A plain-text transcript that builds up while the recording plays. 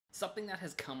something that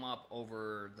has come up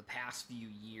over the past few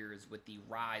years with the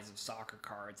rise of soccer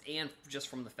cards, and just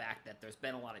from the fact that there's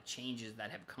been a lot of changes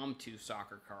that have come to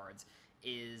soccer cards,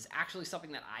 is actually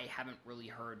something that I haven't really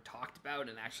heard talked about,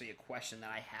 and actually a question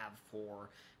that I have for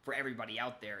everybody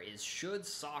out there is, should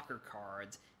soccer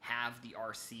cards have the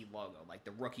RC logo, like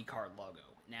the rookie card logo?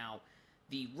 Now,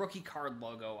 the rookie card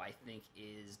logo, I think,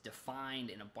 is defined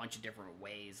in a bunch of different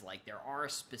ways. Like, there are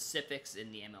specifics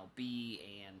in the MLB,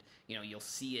 and, you know, you'll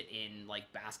see it in, like,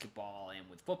 basketball and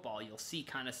with football. You'll see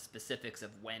kind of specifics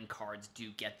of when cards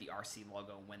do get the RC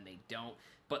logo and when they don't.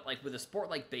 But, like, with a sport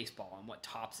like baseball and what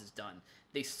Topps has done,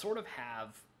 they sort of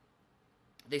have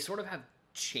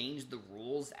changed the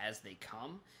rules as they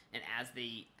come, and as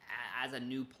a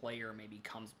new player maybe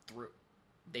comes through,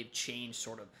 they've changed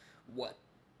sort of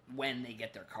when they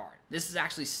get their card. This is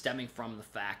actually stemming from the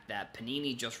fact that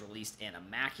Panini just released an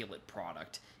Immaculate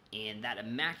product, and that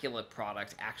Immaculate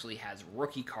product actually has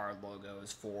rookie card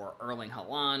logos for Erling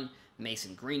Haaland,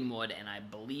 Mason Greenwood, and I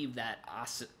believe that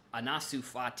Anasu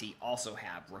Fati also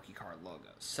have rookie card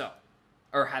logos.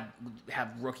 Or have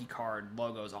rookie card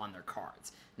logos on their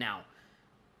cards. Now,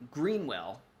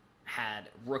 Greenwell had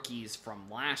rookies from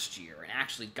last year and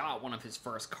actually got one of his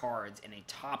first cards in a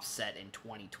top set in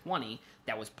 2020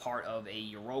 that was part of a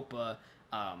Europa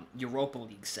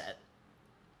League set.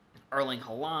 Erling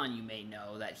Haaland, you may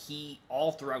know that he,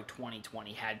 all throughout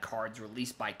 2020, had cards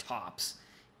released by Topps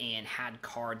and had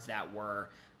cards that were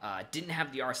didn't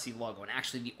have the RC logo. And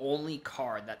actually the only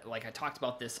card that, like, I talked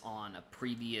about this on a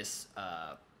previous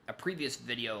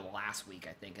video last week,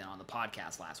 I think, and on the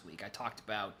podcast last week, I talked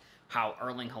about how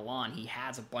Erling Haaland, he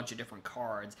has a bunch of different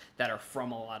cards that are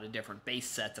from a lot of different base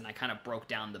sets, and I kind of broke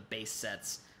down the base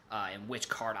sets and which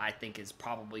card I think is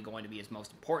probably going to be his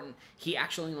most important. He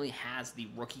actually only has the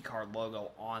rookie card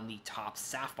logo on the top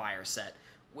Sapphire set,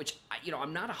 which, you know,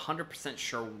 I'm not 100%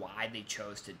 sure why they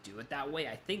chose to do it that way.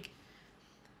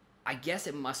 I guess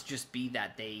it must just be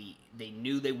that they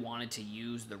knew they wanted to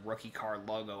use the rookie card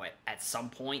logo at some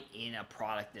point in a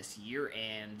product this year,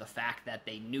 and the fact that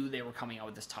they knew they were coming out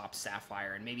with this top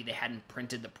Sapphire, and maybe they hadn't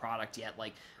printed the product yet.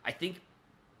 Like, I think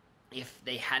if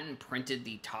they hadn't printed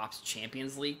the Topps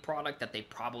Champions League product, that they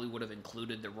probably would have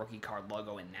included the rookie card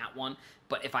logo in that one.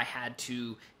 But if I had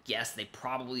to guess, they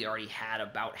probably already had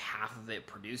about half of it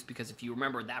produced, because if you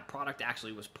remember, that product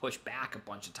actually was pushed back a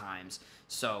bunch of times.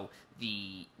 So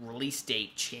the release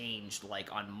date changed,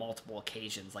 like, on multiple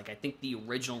occasions. Like, I think the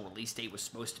original release date was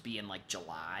supposed to be in, like,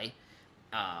 July.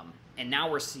 And now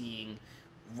we're seeing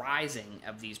rising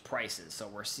of these prices. So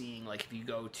we're seeing, like, if you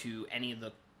go to any of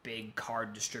the big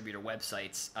card distributor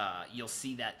websites, you'll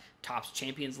see that Topps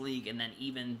Champions League and then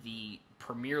even the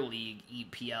Premier League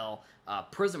EPL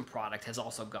Prism product has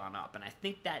also gone up. And I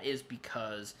think that is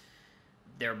because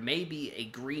there may be a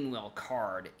Greenwell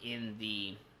card in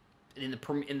the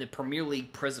Premier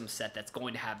League Prism set that's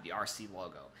going to have the RC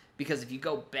logo. Because if you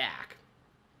go back,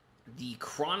 the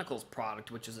Chronicles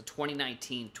product, which is a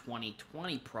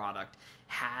 2019-2020 product,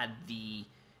 had a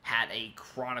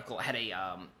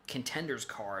Contenders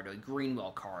card, a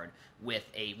Greenwell card with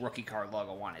a rookie card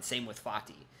logo on it. Same with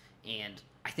Fati. And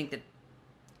I think that,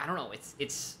 I don't know,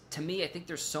 it's to me, I think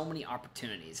there's so many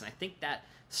opportunities, and I think that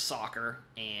soccer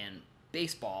and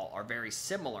baseball are very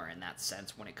similar in that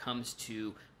sense when it comes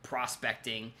to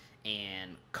prospecting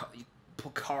and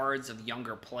cards of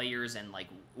younger players, and, like,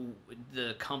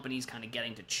 the companies kind of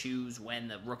getting to choose when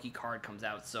the rookie card comes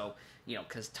out. So, you know,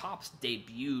 because Topps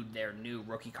debuted their new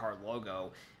rookie card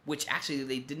logo, which actually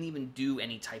they didn't even do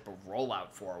any type of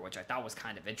rollout for, which I thought was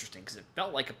kind of interesting, because it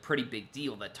felt like a pretty big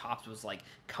deal that Topps was, like,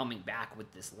 coming back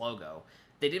with this logo.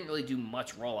 They didn't really do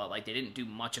much rollout. Like, they didn't do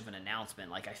much of an announcement.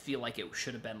 Like, I feel like it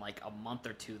should have been, like, a month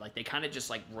or two. Like, they kind of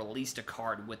just, like, released a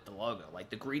card with the logo.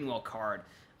 Like, the Greenwell card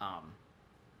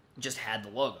just had the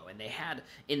logo. And they had,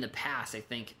 in the past, I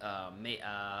think,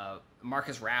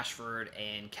 Marcus Rashford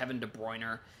and Kevin De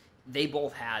Bruyne, they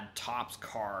both had Topps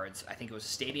cards. I think it was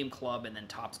Stadium Club and then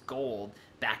Topps Gold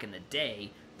back in the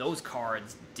day. Those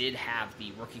cards did have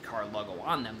the rookie card logo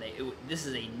on them. This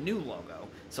is a new logo,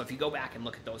 so if you go back and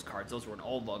look at those cards, those were an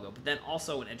old logo. But then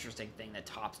also an interesting thing that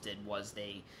Topps did was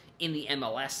in the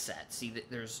MLS set, see,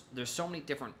 there's so many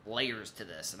different layers to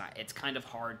this, and it's kind of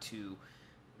hard to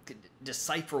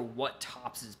decipher what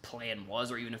Topps' plan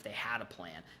was, or even if they had a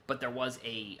plan. But there was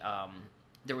a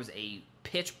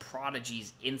Pitch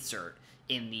Prodigies insert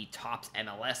in the Topps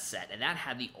MLS set, and that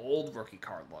had the old rookie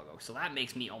card logo. So that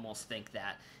makes me almost think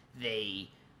that they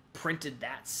printed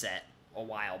that set a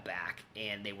while back,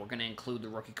 and they were going to include the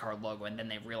rookie card logo, and then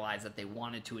they realized that they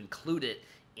wanted to include it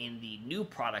in the new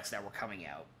products that were coming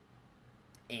out.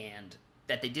 And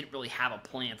that they didn't really have a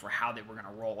plan for how they were going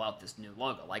to roll out this new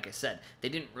logo. Like I said, they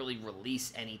didn't really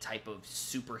release any type of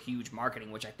super huge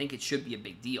marketing, which I think it should be a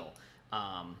big deal.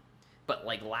 But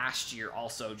like last year,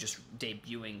 also just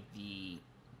debuting the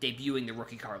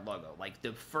rookie card logo, like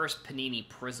the first Panini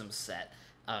Prism set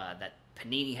that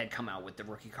Panini had come out with the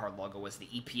rookie card logo was the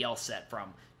EPL set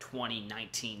from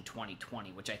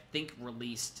 2019-2020, which I think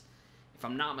released, if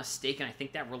I'm not mistaken, I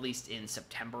think that released in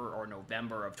September or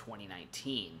November of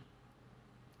 2019.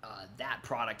 That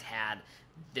product had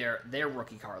their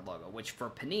rookie card logo, which for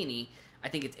Panini, I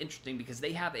think it's interesting because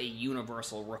they have a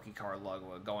universal rookie card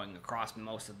logo going across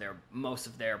most of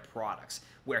their products,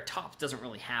 where Topps doesn't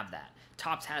really have that.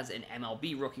 Topps has an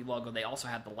MLB rookie logo. They also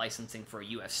have the licensing for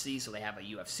UFC, so they have a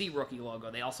UFC rookie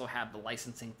logo. They also have the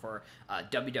licensing for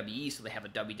WWE, so they have a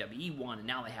WWE one, and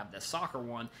now they have the soccer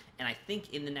one. And I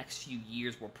think in the next few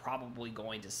years, we're probably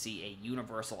going to see a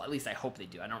universal, at least I hope they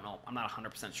do. I don't know. I'm not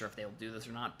 100% sure if they'll do this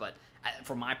or not, but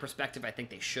from my perspective, I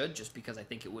think they should, just because I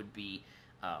think it would be...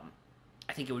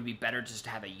 I think it would be better just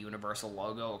to have a universal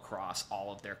logo across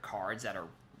all of their cards that are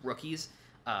rookies.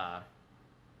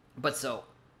 But so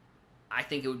I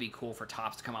think it would be cool for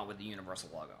Topps to come out with a universal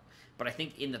logo. But I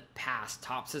think in the past,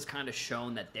 Topps has kind of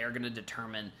shown that they're going to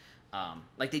determine,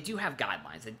 like they do have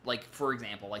guidelines. Like, for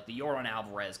example, like the Yordan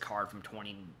Alvarez card from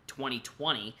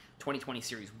 2020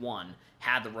 Series 1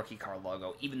 had the rookie card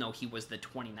logo, even though he was the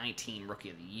 2019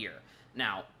 Rookie of the Year.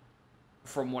 Now,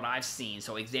 from what I've seen,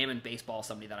 so Examine Baseball,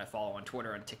 somebody that I follow on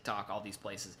Twitter and TikTok, all these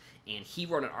places, and he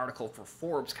wrote an article for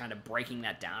Forbes kind of breaking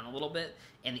that down a little bit,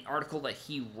 and the article that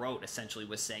he wrote essentially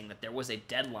was saying that there was a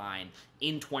deadline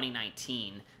in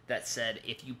 2019 that said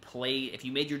if you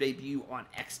made your debut on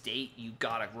X date, you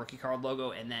got a rookie card logo,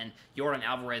 and then Yordan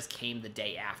Alvarez came the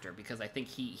day after, because I think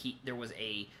there was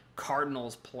a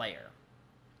Cardinals player,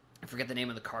 I forget the name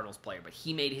of the Cardinals player, but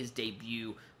he made his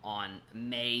debut on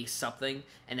May something,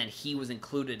 and then he was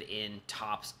included in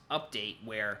Topps update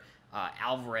where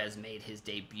Alvarez made his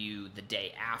debut the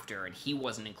day after, and he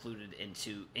wasn't included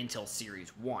until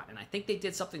Series 1. And I think they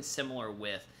did something similar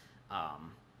with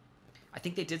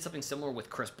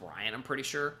Chris Bryant, I'm pretty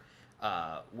sure,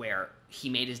 where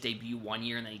he made his debut one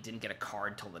year and then he didn't get a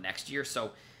card till the next year. So,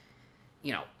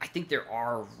 you know, I think there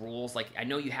are rules. Like, I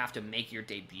know you have to make your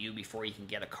debut before you can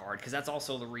get a card, because that's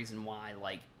also the reason why,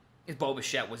 like, Bo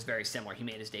Bichette was very similar. He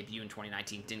made his debut in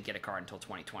 2019, didn't get a card until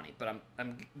 2020. But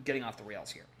I'm getting off the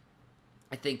rails here.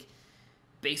 I think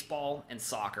baseball and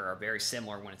soccer are very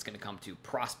similar when it's going to come to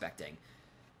prospecting,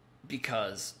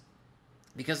 because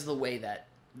of the way that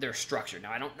they're structured.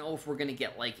 Now, I don't know if we're going to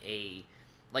get like a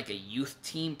youth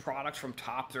team product from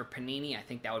Topps or Panini. I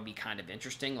think that would be kind of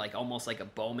interesting, like almost like a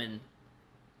Bowman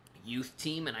youth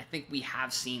team. And I think we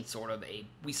have seen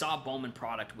we saw a Bowman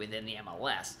product within the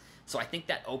MLS. So I think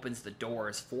that opens the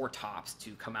doors for Topps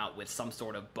to come out with some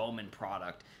sort of Bowman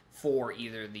product for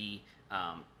either the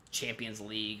Champions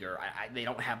League, or they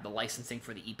don't have the licensing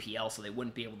for the EPL, so they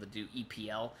wouldn't be able to do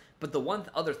EPL. But the one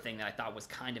other thing that I thought was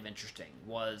kind of interesting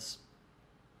was,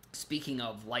 speaking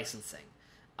of licensing,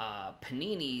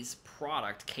 Panini's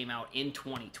product came out in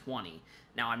 2020.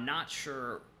 Now, I'm not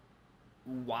sure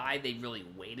why they really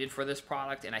waited for this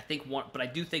product, and I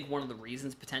do think one of the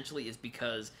reasons potentially is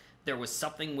because there was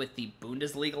something with the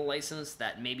Bundesliga license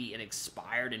that maybe it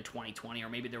expired in 2020, or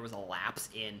maybe there was a lapse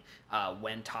in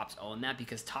when Topps owned that,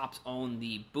 because Topps owned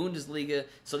the Bundesliga.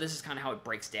 So this is kind of how it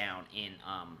breaks down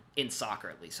in soccer,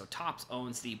 at least. So Topps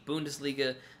owns the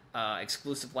Bundesliga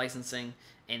exclusive licensing,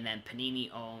 and then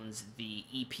Panini owns the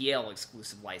EPL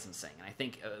exclusive licensing. And I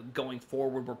think going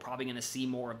forward, we're probably going to see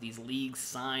more of these leagues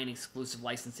sign exclusive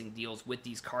licensing deals with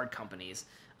these card companies.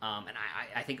 And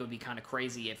I think it would be kind of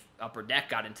crazy if Upper Deck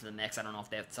got into the mix. I don't know if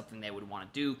that's something they would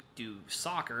want to do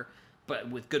soccer, but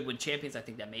with Goodwin Champions, I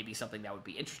think that may be something that would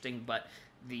be interesting. But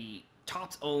the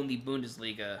Topps own the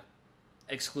Bundesliga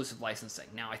exclusive licensing.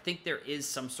 Now, I think there is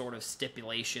some sort of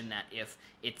stipulation that if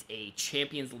it's a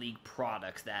Champions League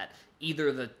product, that either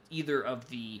of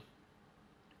the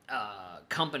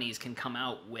companies can come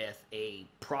out with a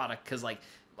product, because like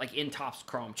in Topps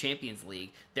Chrome Champions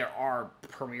League, there are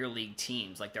Premier League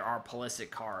teams. Like, there are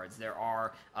Pulisic cards, there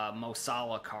are Mo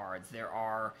Salah cards, there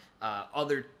are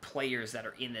other players that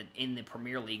are in the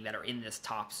Premier League that are in this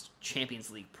Topps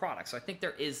Champions League product. So I think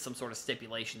there is some sort of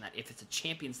stipulation that if it's a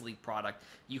Champions League product,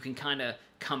 you can kind of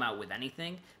come out with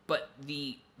anything. But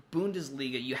the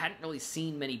Bundesliga, you hadn't really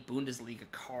seen many Bundesliga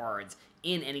cards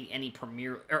in any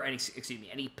Premier, or any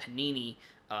Panini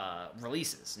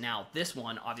releases. Now, this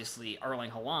one, obviously,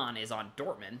 Erling Haaland is on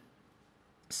Dortmund,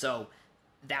 so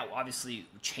that obviously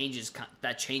changes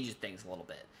things a little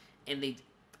bit. And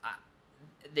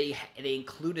they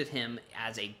included him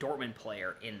as a Dortmund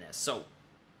player in this. So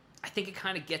I think it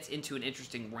kind of gets into an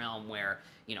interesting realm where,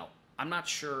 I'm not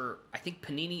sure. I think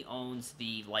Panini owns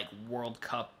the like World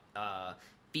Cup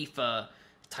FIFA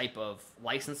type of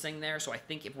licensing there. So I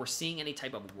think if we're seeing any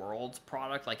type of Worlds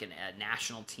product, like a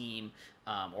national team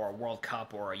or a World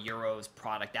Cup or a Euros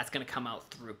product, that's going to come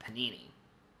out through Panini.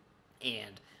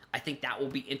 And I think that will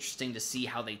be interesting to see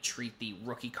how they treat the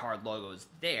rookie card logos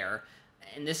there.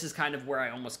 And this is kind of where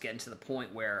I almost get into the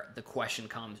point where the question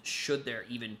comes, should there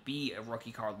even be a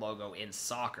rookie card logo in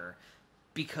soccer?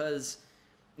 Because,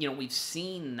 we've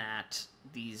seen that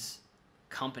these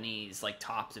companies like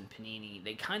Topps and Panini,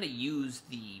 they kind of use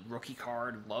the rookie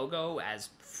card logo as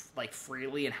like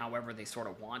freely and however they sort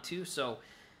of want to. So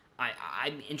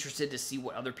I'm interested to see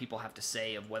what other people have to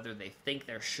say of whether they think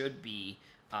there should be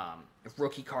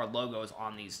rookie card logos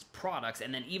on these products,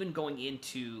 and then even going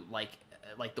into like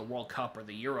the World Cup or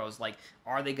the Euros, like,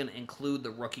 are they going to include the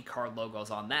rookie card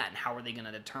logos on that, and how are they going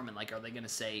to determine, like, are they going to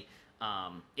say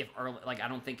if I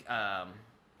don't think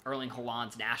Erling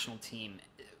Haaland's national team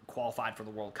qualified for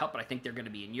the World Cup, but I think they're going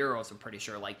to be in Euros, I'm pretty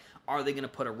sure. Like, are they going to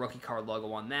put a rookie card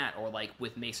logo on that? Or like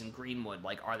with Mason Greenwood,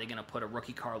 like, are they going to put a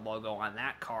rookie card logo on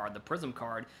that card, the Prism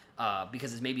card,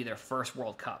 because it's maybe their first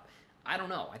World Cup? I don't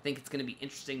know. I think it's going to be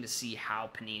interesting to see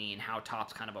how Panini and how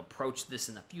Topps kind of approach this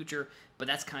in the future, but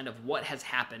that's kind of what has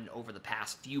happened over the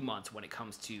past few months when it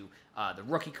comes to the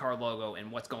rookie card logo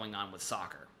and what's going on with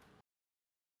soccer.